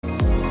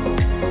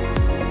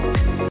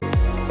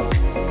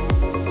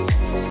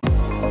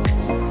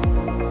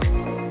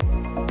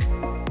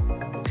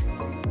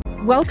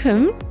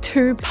Welcome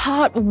to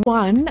part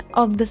 1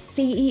 of the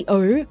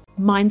CEO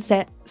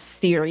Mindset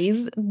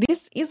series.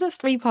 This is a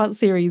 3-part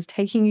series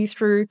taking you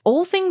through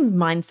all things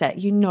mindset.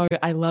 You know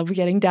I love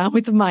getting down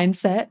with the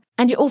mindset.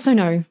 And you also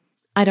know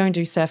I don't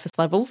do surface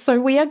level,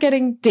 so we are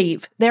getting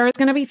deep. There is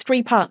going to be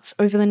 3 parts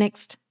over the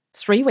next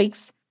 3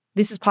 weeks.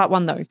 This is part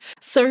 1 though.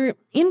 So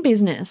in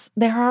business,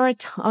 there are a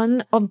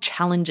ton of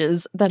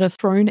challenges that are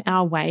thrown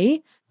our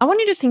way. I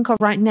want you to think of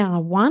right now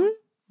one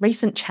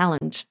recent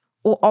challenge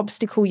or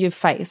obstacle you've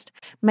faced.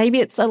 Maybe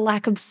it's a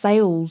lack of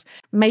sales.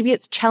 Maybe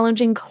it's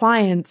challenging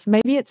clients.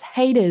 Maybe it's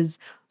haters,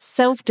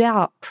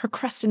 self-doubt,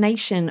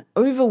 procrastination,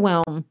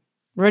 overwhelm,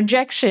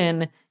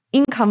 rejection,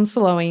 income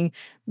slowing.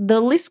 The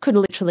list could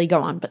literally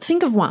go on, but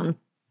think of one.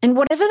 And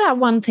whatever that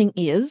one thing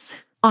is,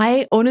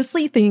 I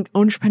honestly think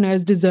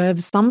entrepreneurs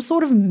deserve some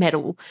sort of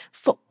medal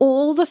for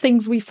all the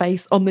things we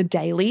face on the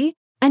daily,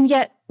 and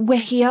yet we're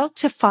here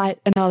to fight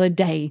another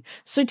day.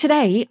 So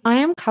today I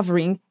am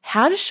covering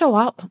how to show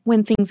up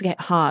when things get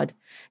hard,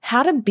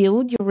 how to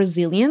build your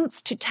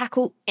resilience to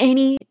tackle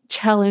any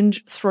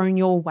challenge thrown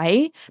your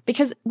way,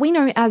 because we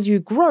know as you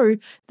grow,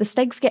 the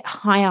stakes get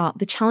higher,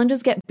 the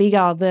challenges get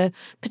bigger, the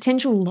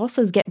potential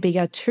losses get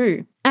bigger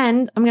too.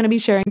 And I'm going to be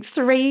sharing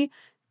 3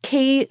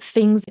 key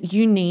things that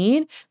you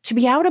need to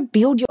be able to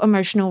build your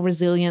emotional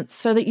resilience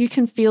so that you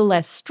can feel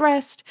less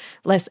stressed,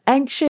 less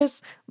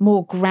anxious,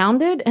 more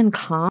grounded and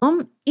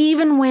calm,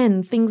 even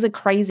when things are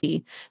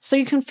crazy. So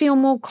you can feel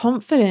more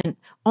confident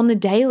on the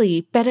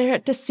daily, better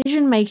at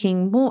decision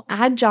making, more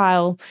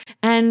agile,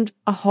 and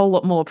a whole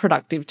lot more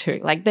productive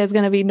too. Like there's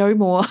going to be no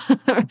more,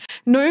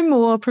 no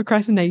more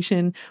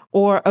procrastination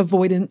or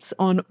avoidance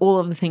on all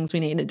of the things we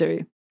need to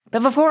do.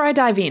 But before I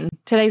dive in,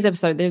 today's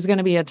episode, there's going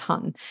to be a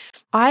ton.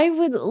 I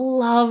would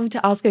love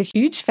to ask a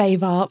huge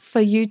favor for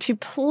you to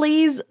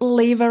please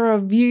leave a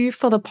review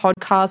for the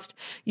podcast.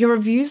 Your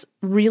reviews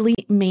really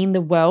mean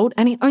the world,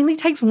 and it only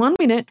takes 1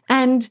 minute,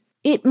 and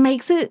it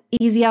makes it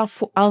easier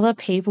for other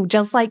people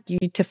just like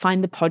you to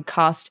find the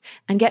podcast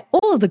and get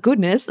all of the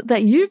goodness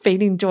that you've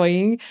been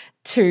enjoying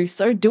too.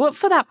 So do it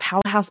for that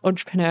powerhouse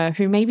entrepreneur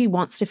who maybe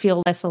wants to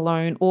feel less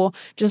alone or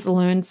just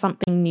learn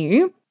something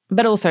new.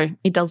 But also,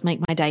 it does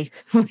make my day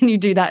when you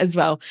do that as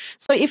well.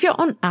 So if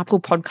you're on Apple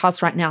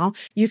Podcasts right now,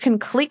 you can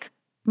click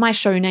my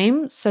show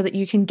name so that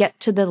you can get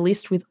to the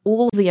list with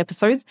all of the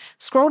episodes.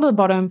 Scroll to the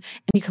bottom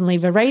and you can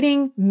leave a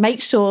rating.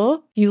 Make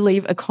sure you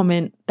leave a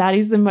comment. That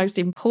is the most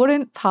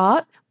important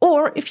part.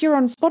 Or if you're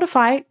on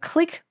Spotify,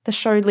 click the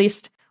show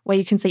list where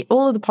you can see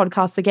all of the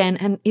podcasts again,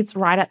 and it's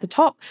right at the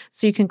top.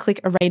 So you can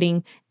click a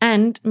rating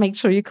and make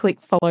sure you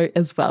click follow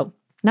as well.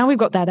 Now we've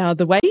got that out of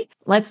the way,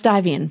 let's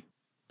dive in.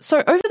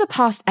 So over the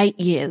past 8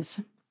 years,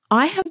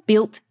 I have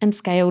built and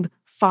scaled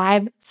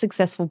 5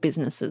 successful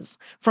businesses,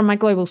 from my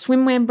global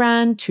swimwear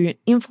brand to an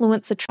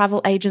influencer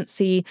travel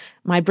agency,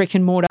 my brick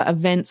and mortar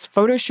events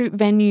photo shoot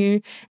venue,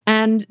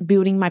 and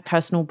building my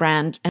personal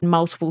brand and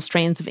multiple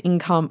strands of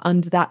income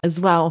under that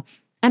as well.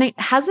 And it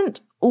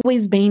hasn't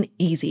always been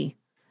easy,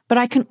 but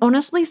I can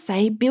honestly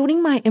say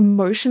building my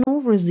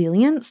emotional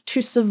resilience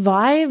to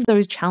survive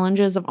those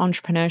challenges of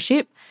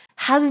entrepreneurship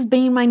has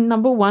been my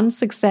number 1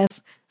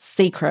 success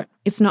secret.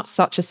 It's not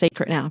such a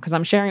secret now because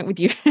I'm sharing it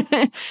with you.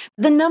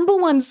 The number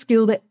 1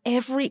 skill that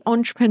every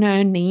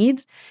entrepreneur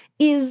needs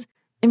is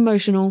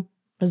emotional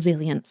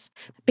resilience.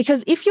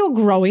 Because if you're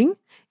growing,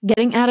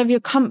 getting out of your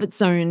comfort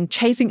zone,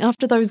 chasing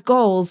after those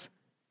goals,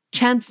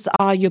 chances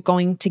are you're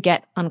going to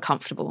get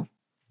uncomfortable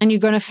and you're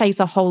going to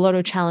face a whole lot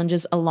of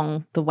challenges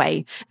along the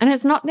way. And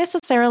it's not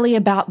necessarily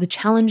about the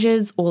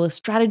challenges or the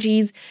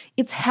strategies,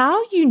 it's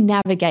how you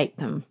navigate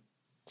them.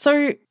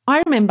 So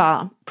I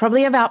remember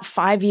probably about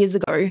 5 years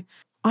ago,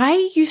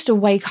 I used to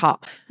wake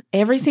up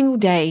every single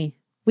day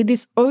with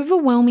this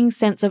overwhelming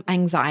sense of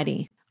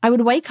anxiety. I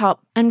would wake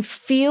up and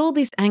feel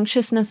this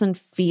anxiousness and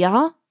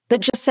fear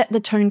that just set the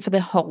tone for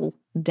the whole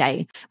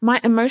day. My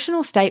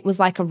emotional state was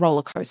like a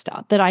roller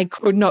coaster that I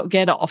could not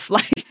get off.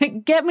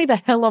 Like, get me the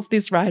hell off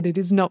this ride. It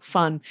is not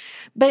fun.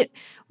 But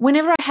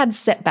whenever I had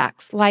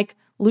setbacks, like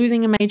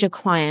losing a major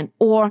client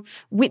or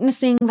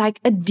witnessing like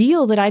a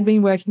deal that I'd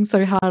been working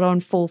so hard on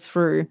fall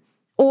through,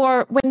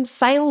 or when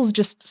sales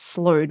just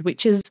slowed,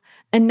 which is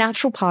a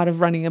natural part of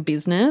running a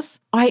business,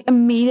 I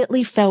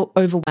immediately felt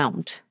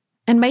overwhelmed.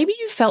 And maybe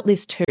you felt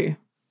this too.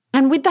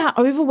 And with that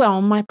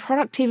overwhelm, my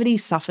productivity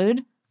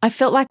suffered. I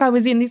felt like I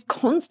was in this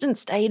constant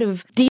state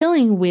of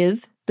dealing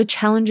with the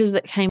challenges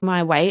that came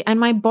my way. And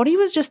my body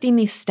was just in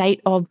this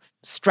state of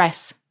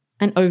stress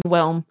and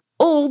overwhelm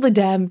all the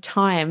damn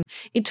time.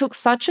 It took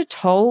such a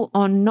toll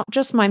on not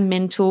just my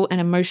mental and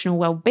emotional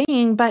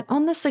well-being, but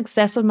on the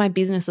success of my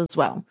business as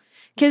well.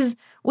 Because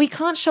we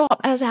can't show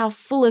up as our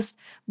fullest,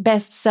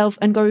 best self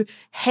and go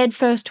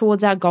headfirst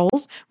towards our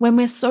goals when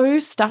we're so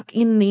stuck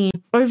in the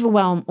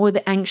overwhelm or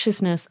the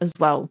anxiousness as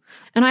well.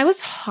 And I was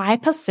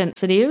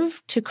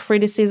hypersensitive to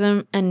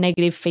criticism and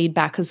negative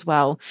feedback as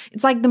well.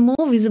 It's like the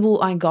more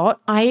visible I got,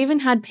 I even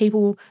had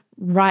people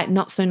write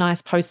not so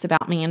nice posts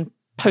about me and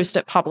post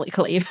it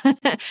publicly.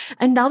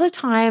 Another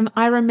time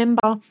I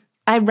remember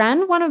I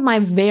ran one of my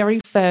very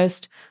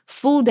first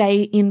full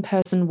day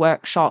in-person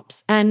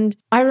workshops. And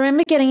I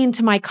remember getting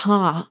into my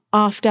car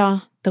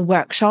after the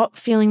workshop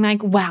feeling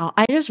like, wow,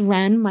 I just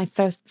ran my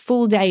first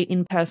full day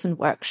in-person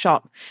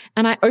workshop.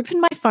 And I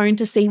opened my phone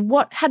to see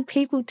what had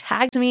people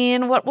tagged me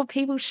in, what were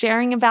people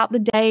sharing about the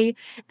day.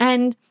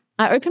 And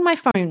I opened my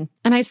phone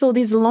and I saw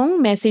this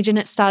long message and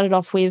it started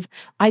off with,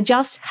 I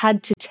just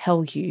had to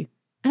tell you.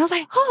 And I was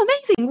like, oh,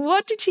 amazing.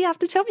 What did she have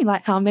to tell me?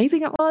 Like how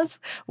amazing it was,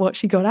 what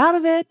she got out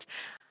of it.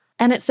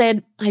 And it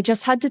said, I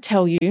just had to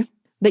tell you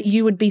that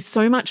you would be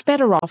so much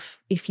better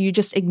off if you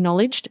just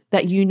acknowledged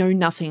that you know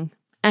nothing.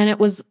 And it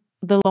was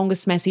the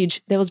longest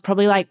message. There was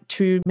probably like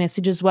 2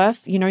 messages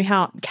worth. You know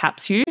how it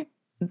caps you?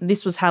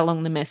 This was how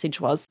long the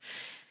message was.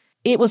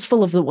 It was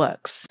full of the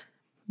works,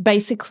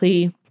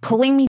 basically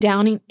pulling me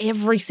down in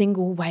every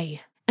single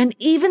way. And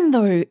even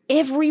though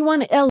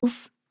everyone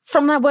else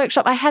from that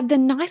workshop, I had the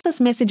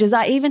nicest messages.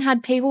 I even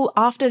had people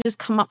after just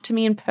come up to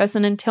me in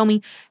person and tell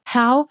me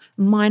how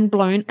mind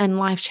blown and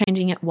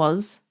life-changing it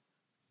was.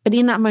 But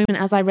in that moment,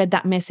 as I read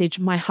that message,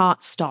 my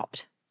heart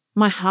stopped.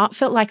 My heart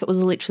felt like it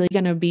was literally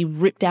going to be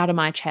ripped out of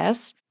my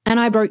chest, and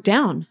I broke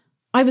down.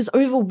 I was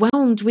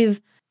overwhelmed with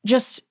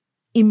just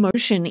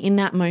emotion in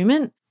that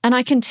moment. And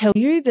I can tell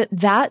you that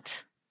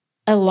that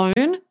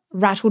alone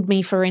rattled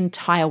me for an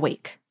entire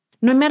week.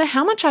 No matter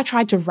how much I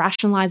tried to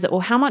rationalize it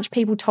or how much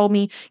people told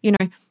me,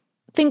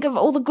 think of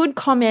all the good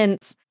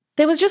comments,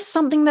 there was just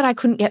something that I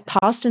couldn't get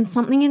past and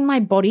something in my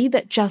body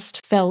that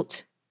just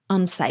felt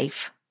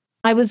unsafe.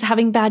 I was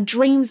having bad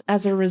dreams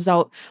as a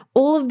result.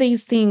 All of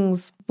these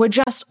things were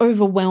just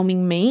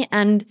overwhelming me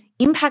and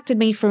impacted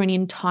me for an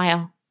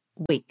entire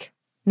week.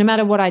 No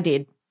matter what I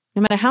did,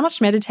 no matter how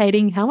much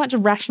meditating, how much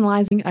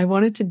rationalizing I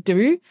wanted to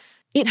do,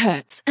 it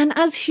hurts. And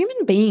as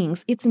human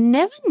beings, it's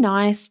never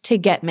nice to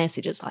get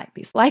messages like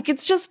this. Like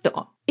it's just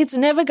not. It's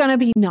never going to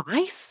be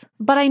nice.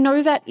 But I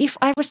know that if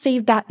I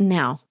received that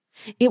now,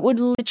 it would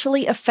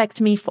literally affect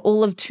me for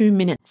all of 2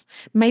 minutes,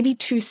 maybe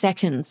 2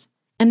 seconds.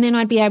 And then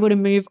I'd be able to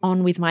move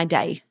on with my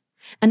day.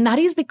 And that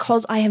is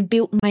because I have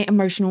built my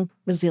emotional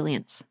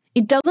resilience.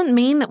 It doesn't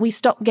mean that we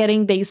stop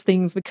getting these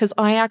things, because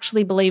I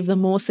actually believe the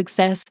more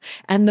success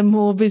and the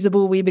more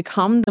visible we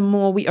become, the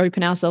more we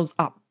open ourselves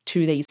up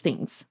to these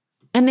things.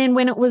 And then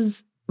when it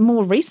was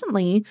more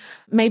recently,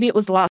 maybe it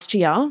was last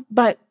year,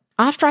 but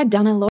after I'd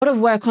done a lot of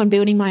work on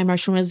building my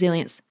emotional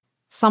resilience,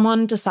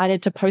 someone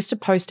decided to post a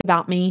post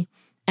about me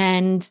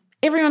and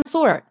everyone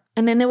saw it.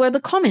 And then there were the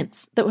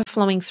comments that were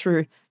flowing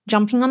through,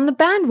 jumping on the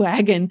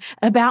bandwagon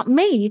about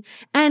me.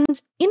 And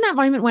in that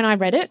moment when I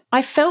read it,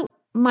 I felt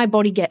my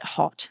body get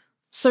hot.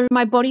 So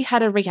my body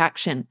had a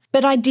reaction,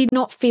 but I did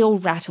not feel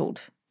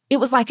rattled. It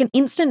was like an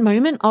instant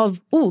moment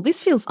of, oh,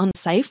 this feels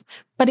unsafe,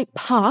 but it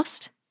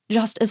passed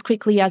just as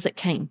quickly as it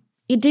came.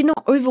 It did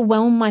not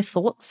overwhelm my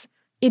thoughts.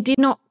 It did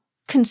not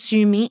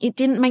consume me. It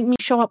didn't make me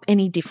show up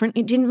any different.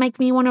 It didn't make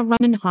me want to run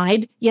and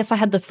hide. Yes, I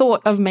had the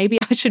thought of maybe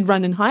I should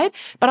run and hide,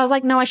 but I was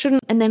like, no, I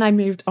shouldn't. And then I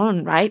moved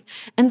on, right?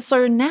 And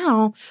so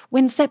now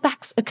when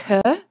setbacks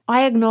occur,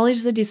 I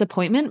acknowledge the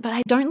disappointment, but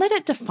I don't let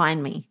it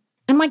define me.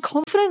 And my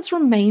confidence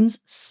remains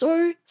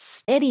so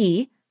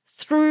steady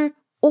through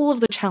all of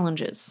the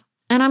challenges.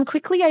 And I'm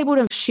quickly able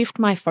to shift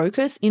my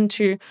focus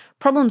into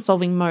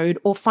problem-solving mode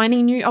or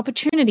finding new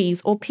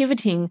opportunities or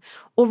pivoting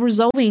or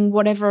resolving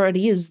whatever it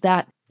is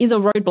that is a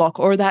roadblock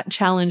or that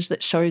challenge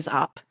that shows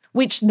up,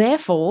 which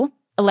therefore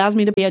allows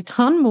me to be a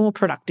ton more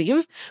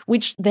productive,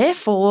 which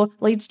therefore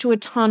leads to a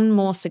ton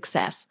more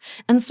success.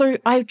 And so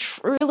I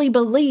truly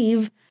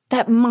believe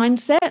that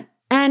mindset,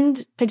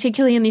 and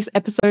particularly in this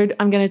episode,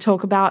 I'm going to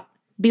talk about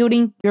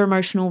building your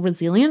emotional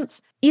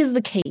resilience, is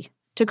the key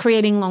to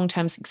creating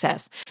long-term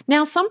success.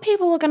 Now, some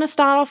people are going to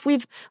start off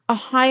with a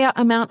higher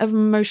amount of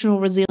emotional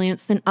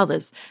resilience than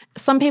others.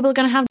 Some people are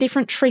going to have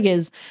different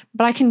triggers,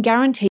 but I can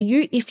guarantee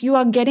you, if you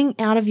are getting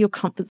out of your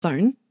comfort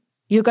zone,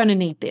 you're going to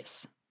need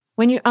this.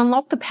 When you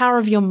unlock the power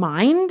of your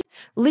mind,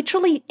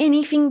 literally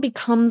anything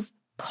becomes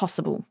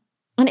possible.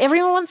 And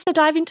everyone wants to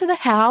dive into the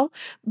how,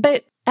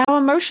 but our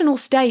emotional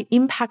state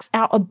impacts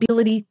our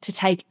ability to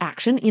take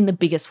action in the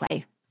biggest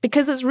way.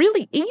 Because it's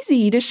really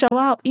easy to show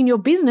up in your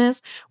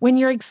business when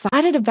you're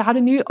excited about a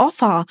new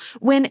offer,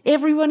 when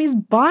everyone is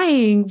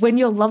buying, when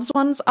your loved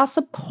ones are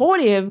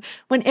supportive,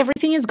 when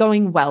everything is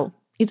going well.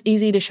 It's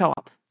easy to show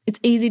up. It's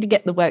easy to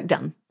get the work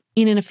done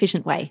in an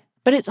efficient way.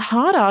 But it's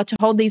harder to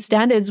hold these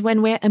standards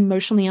when we're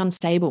emotionally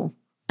unstable.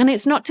 And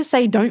it's not to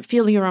say don't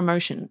feel your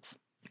emotions.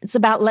 It's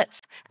about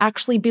let's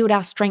actually build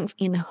our strength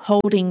in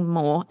holding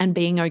more and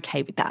being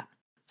okay with that.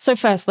 So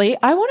firstly,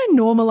 I want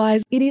to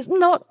normalize it is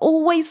not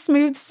always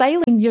smooth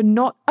sailing. You're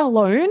not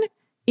alone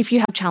if you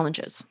have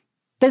challenges.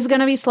 There's going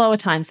to be slower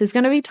times. There's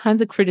going to be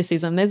times of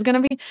criticism. There's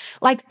going to be,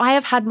 I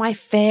have had my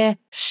fair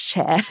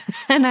share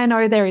and I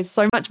know there is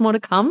so much more to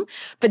come,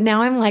 but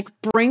now I'm like,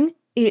 bring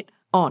it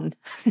on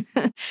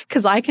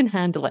because I can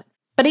handle it.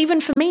 But even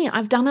for me,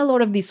 I've done a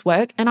lot of this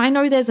work and I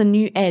know there's a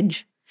new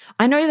edge.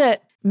 I know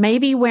that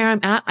maybe where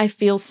I'm at, I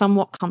feel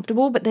somewhat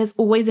comfortable, but there's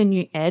always a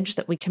new edge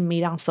that we can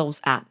meet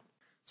ourselves at.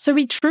 So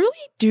we truly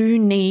do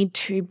need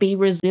to be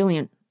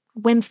resilient.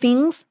 when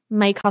things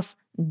make us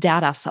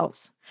doubt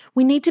ourselves.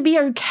 We need to be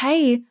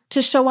okay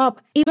to show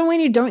up even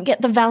when you don't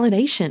get the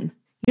validation.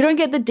 You don't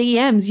get the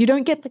DMs, you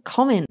don't get the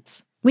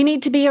comments. We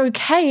need to be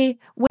okay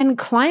when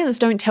clients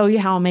don't tell you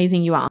how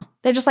amazing you are.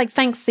 They're just like,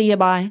 thanks, see you,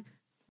 bye.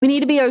 We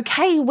need to be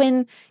okay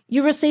when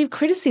you receive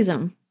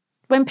criticism,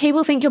 when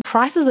people think your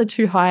prices are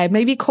too high,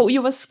 maybe call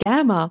you a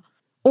scammer,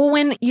 or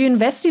when you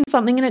invest in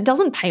something and it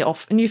doesn't pay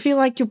off and you feel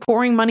like you're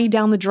pouring money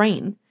down the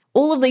drain.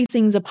 All of these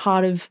things are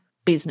part of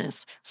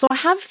business. So I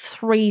have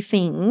 3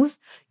 things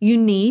you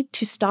need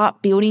to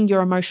start building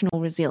your emotional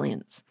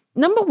resilience.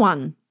 Number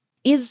 1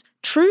 is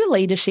true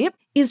leadership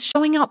is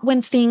showing up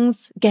when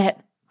things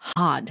get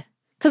hard.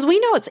 Because we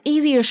know it's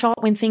easy to show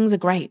up when things are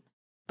great.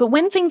 But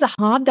when things are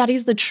hard, that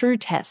is the true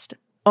test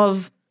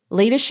of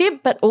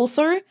leadership. But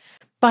also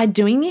by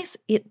doing this,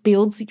 it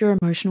builds your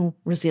emotional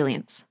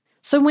resilience.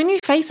 So when you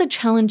face a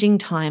challenging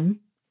time,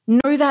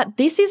 know that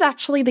this is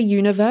actually the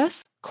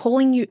universe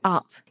calling you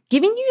up,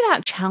 giving you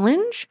that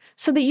challenge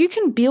so that you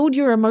can build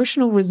your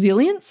emotional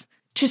resilience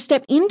to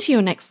step into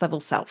your next level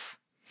self.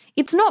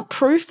 It's not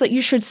proof that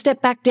you should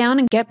step back down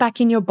and get back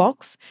in your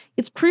box.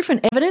 It's proof and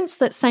evidence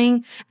that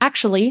saying,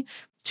 actually,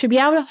 to be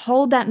able to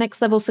hold that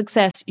next level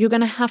success, you're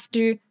going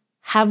to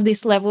have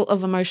this level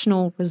of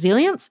emotional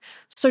resilience.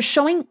 So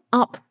showing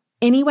up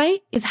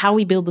anyway is how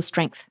we build the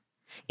strength.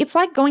 It's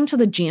like going to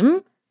the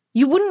gym.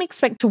 You wouldn't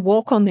expect to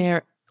walk on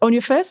there on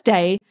your first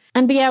day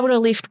and be able to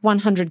lift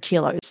 100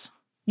 kilos.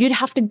 You'd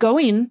have to go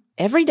in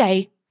every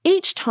day,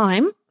 each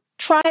time,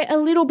 try a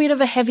little bit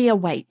of a heavier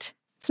weight.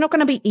 It's not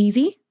going to be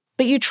easy,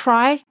 but you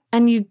try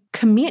and you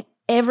commit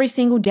every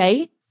single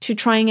day to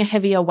trying a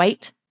heavier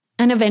weight,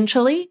 and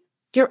eventually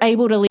you're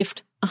able to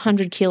lift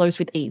 100 kilos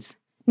with ease.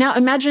 Now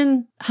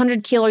imagine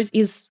 100 kilos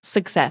is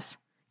success,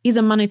 is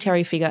a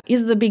monetary figure,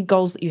 is the big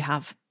goals that you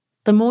have.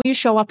 The more you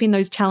show up in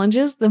those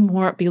challenges, the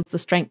more it builds the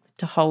strength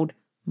to hold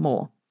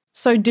more.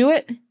 So do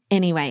it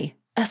anyway,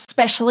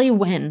 especially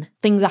when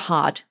things are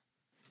hard.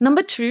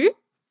 Number 2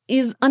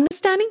 is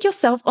understanding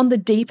yourself on the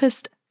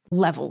deepest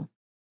level.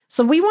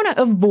 So we want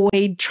to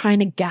avoid trying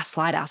to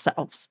gaslight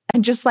ourselves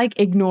and just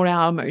ignore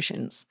our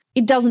emotions.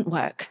 It doesn't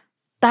work.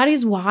 That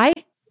is why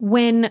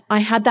when I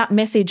had that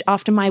message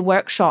after my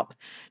workshop,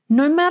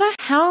 no matter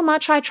how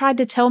much I tried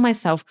to tell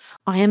myself,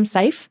 I am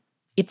safe,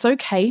 it's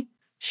okay,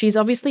 she's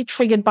obviously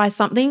triggered by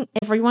something,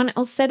 everyone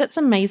else said it's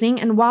amazing,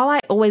 and while I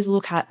always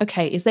look at,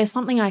 okay, is there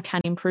something I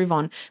can improve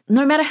on?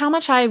 No matter how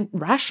much I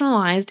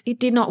rationalized, it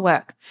did not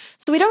work.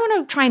 So we don't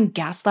want to try and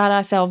gaslight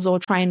ourselves or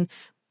try and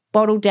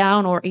bottle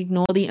down or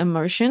ignore the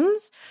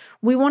emotions.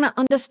 We want to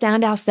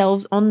understand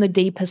ourselves on the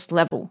deepest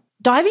level.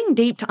 Diving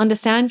deep to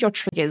understand your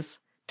triggers,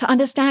 to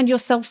understand your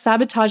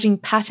self-sabotaging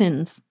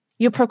patterns,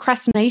 your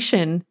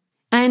procrastination,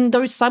 and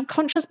those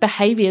subconscious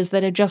behaviors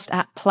that are just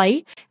at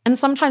play, and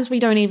sometimes we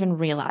don't even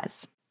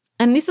realize.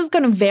 And this is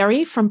going to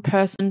vary from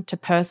person to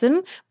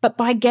person, but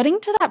by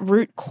getting to that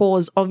root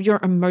cause of your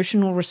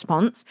emotional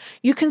response,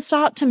 you can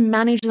start to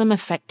manage them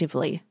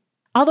effectively.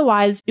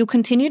 Otherwise, you'll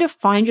continue to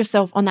find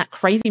yourself on that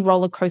crazy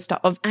roller coaster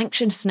of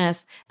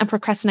anxiousness and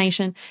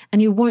procrastination,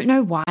 and you won't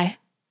know why.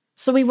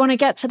 So we want to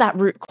get to that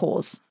root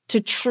cause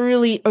to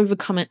truly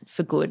overcome it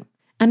for good.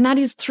 And that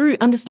is through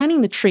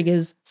understanding the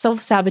triggers,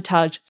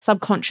 self-sabotage,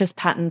 subconscious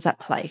patterns at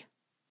play.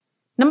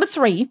 Number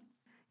 3,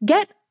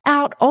 get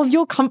out of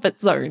your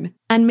comfort zone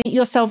and meet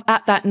yourself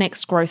at that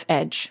next growth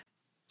edge.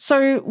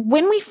 So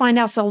when we find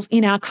ourselves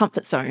in our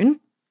comfort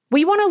zone,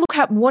 we want to look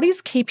at what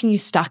is keeping you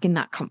stuck in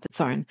that comfort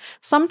zone.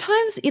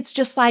 Sometimes it's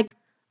just I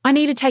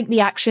need to take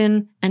the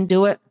action and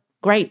do it.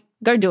 Great,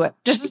 go do it.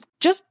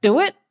 Just do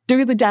it.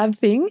 Do the damn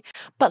thing.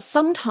 But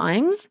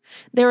sometimes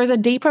there is a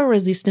deeper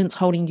resistance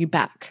holding you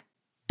back.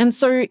 And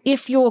so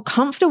if you're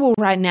comfortable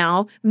right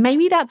now,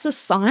 maybe that's a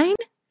sign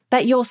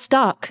that you're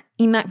stuck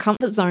in that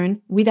comfort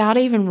zone without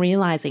even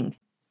realizing.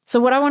 So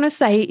what I want to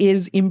say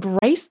is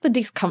embrace the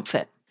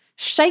discomfort,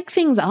 shake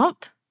things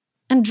up,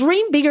 and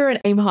dream bigger and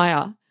aim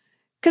higher.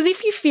 Because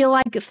if you feel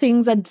like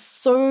things are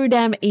so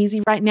damn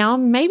easy right now,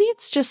 maybe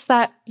it's just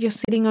that you're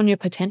sitting on your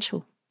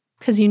potential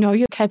because you know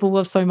you're capable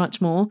of so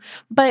much more.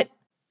 But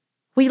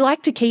we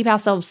like to keep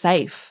ourselves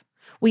safe.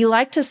 We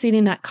like to sit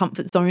in that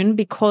comfort zone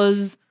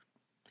because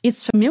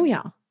it's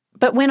familiar.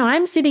 But when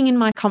I'm sitting in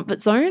my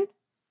comfort zone,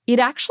 it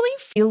actually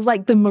feels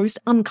like the most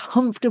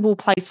uncomfortable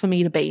place for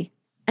me to be.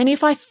 And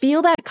if I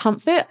feel that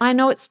comfort, I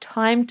know it's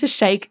time to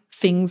shake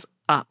things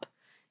up.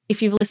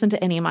 If you've listened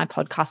to any of my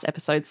podcast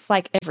episodes,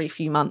 every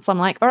few months, I'm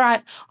like, all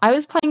right, I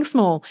was playing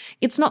small.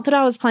 It's not that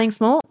I was playing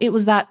small. It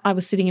was that I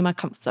was sitting in my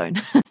comfort zone.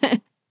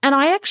 And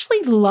I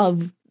actually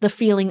love the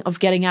feeling of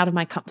getting out of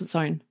my comfort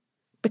zone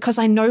because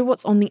I know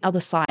what's on the other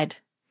side.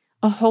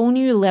 A whole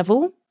new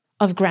level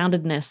of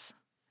groundedness,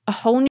 a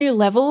whole new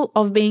level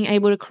of being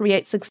able to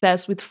create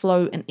success with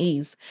flow and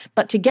ease.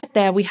 But to get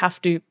there, we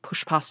have to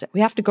push past it. We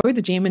have to go to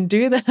the gym and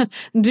do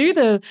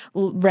the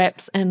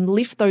reps and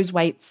lift those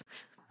weights.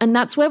 And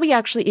that's where we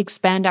actually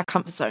expand our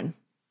comfort zone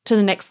to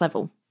the next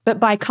level. But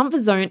by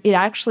comfort zone, it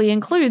actually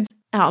includes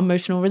our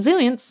emotional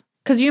resilience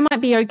because you might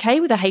be okay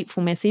with a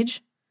hateful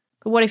message,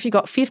 but what if you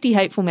got 50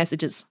 hateful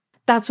messages?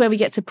 that's where we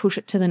get to push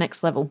it to the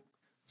next level.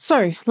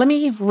 So let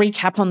me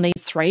recap on these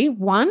three.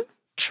 1,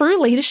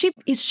 true leadership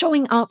is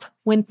showing up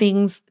when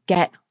things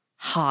get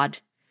hard.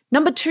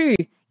 Number 2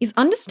 is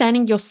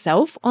understanding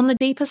yourself on the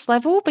deepest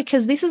level,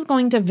 because this is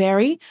going to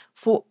vary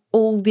for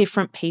all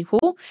different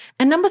people.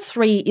 And number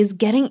 3 is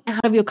getting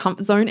out of your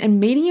comfort zone and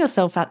meeting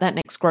yourself at that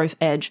next growth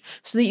edge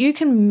so that you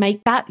can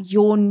make that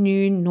your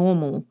new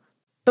normal.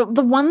 But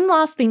the one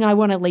last thing I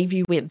want to leave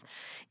you with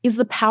is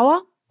the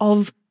power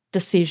of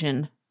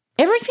decision.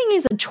 Everything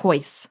is a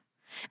choice.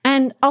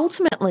 And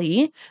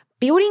ultimately,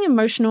 building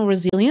emotional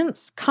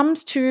resilience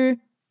comes to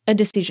a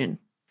decision.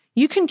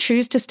 You can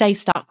choose to stay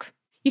stuck.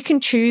 You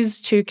can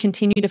choose to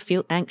continue to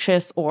feel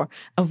anxious or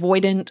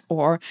avoidant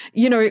or,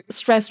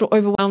 stressed or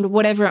overwhelmed or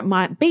whatever it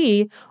might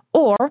be,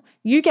 or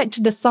you get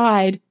to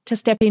decide to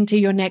step into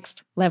your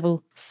next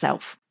level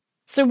self.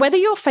 So whether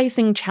you're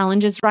facing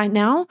challenges right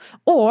now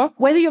or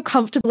whether you're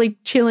comfortably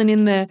chilling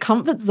in the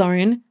comfort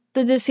zone,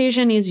 the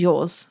decision is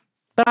yours.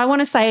 But I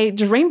want to say,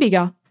 dream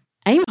bigger,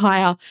 aim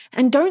higher,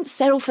 and don't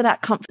settle for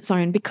that comfort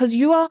zone, because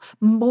you are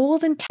more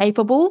than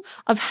capable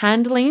of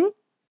handling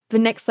the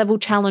next level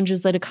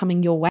challenges that are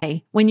coming your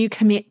way when you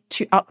commit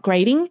to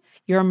upgrading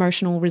your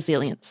emotional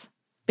resilience.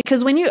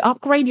 Because when you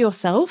upgrade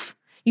yourself,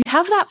 you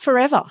have that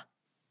forever.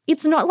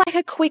 It's not like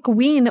a quick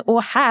win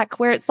or hack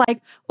where it's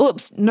like,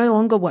 oops, no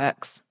longer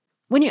works.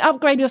 When you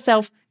upgrade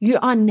yourself, you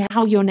are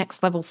now your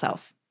next level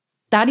self.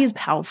 That is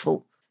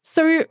powerful.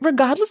 So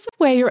regardless of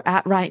where you're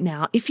at right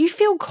now, if you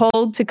feel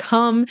called to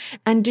come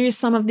and do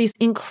some of this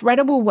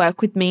incredible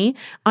work with me,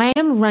 I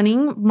am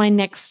running my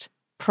next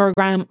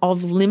program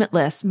of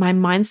Limitless, my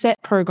mindset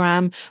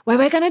program, where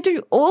we're going to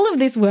do all of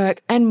this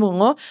work and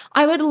more.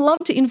 I would love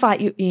to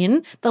invite you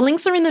in. The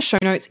links are in the show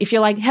notes. If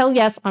you're like, hell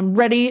yes, I'm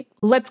ready,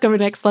 let's go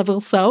next level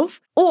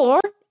self.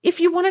 Or if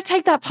you want to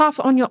take that path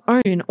on your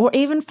own or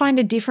even find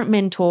a different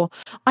mentor,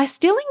 I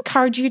still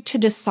encourage you to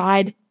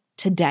decide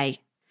today.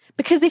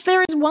 Because if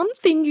there is one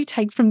thing you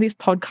take from this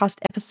podcast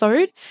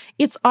episode,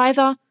 it's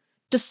either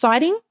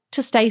deciding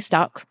to stay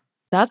stuck.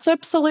 That's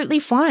absolutely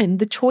fine.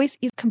 The choice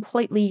is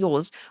completely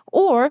yours.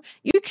 Or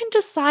you can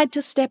decide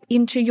to step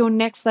into your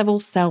next level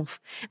self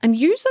and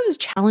use those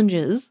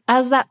challenges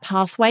as that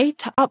pathway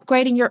to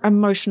upgrading your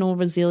emotional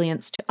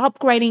resilience, to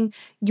upgrading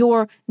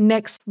your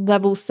next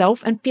level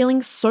self and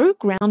feeling so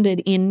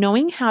grounded in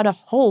knowing how to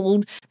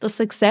hold the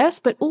success,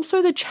 but also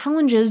the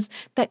challenges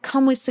that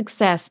come with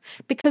success,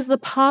 because the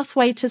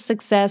pathway to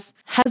success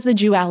has the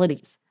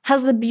dualities,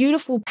 has the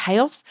beautiful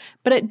payoffs,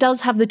 but it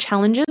does have the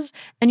challenges.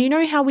 And you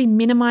know how we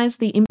minimize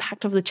the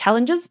impact of the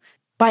challenges?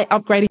 By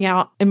upgrading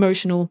our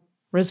emotional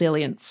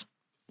resilience.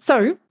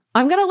 So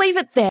I'm going to leave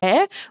it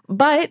there,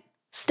 but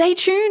stay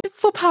tuned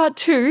for part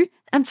 2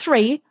 and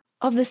 3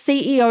 of the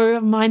CEO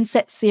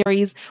Mindset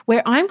series,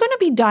 where I'm going to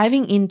be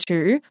diving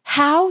into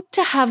how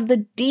to have the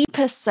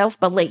deepest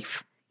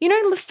self-belief.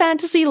 The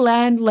fantasy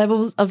land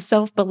levels of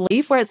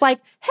self-belief where it's like,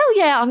 hell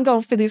yeah, I'm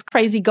going for this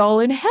crazy goal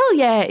and hell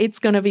yeah, it's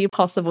going to be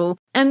possible.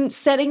 And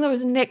setting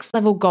those next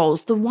level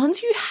goals, the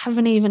ones you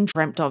haven't even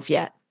dreamt of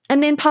yet.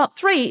 And then part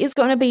 3 is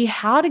going to be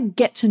how to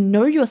get to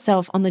know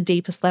yourself on the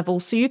deepest level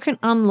so you can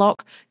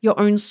unlock your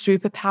own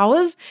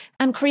superpowers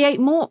and create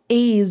more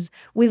ease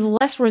with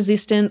less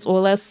resistance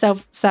or less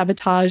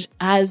self-sabotage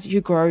as you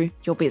grow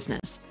your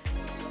business.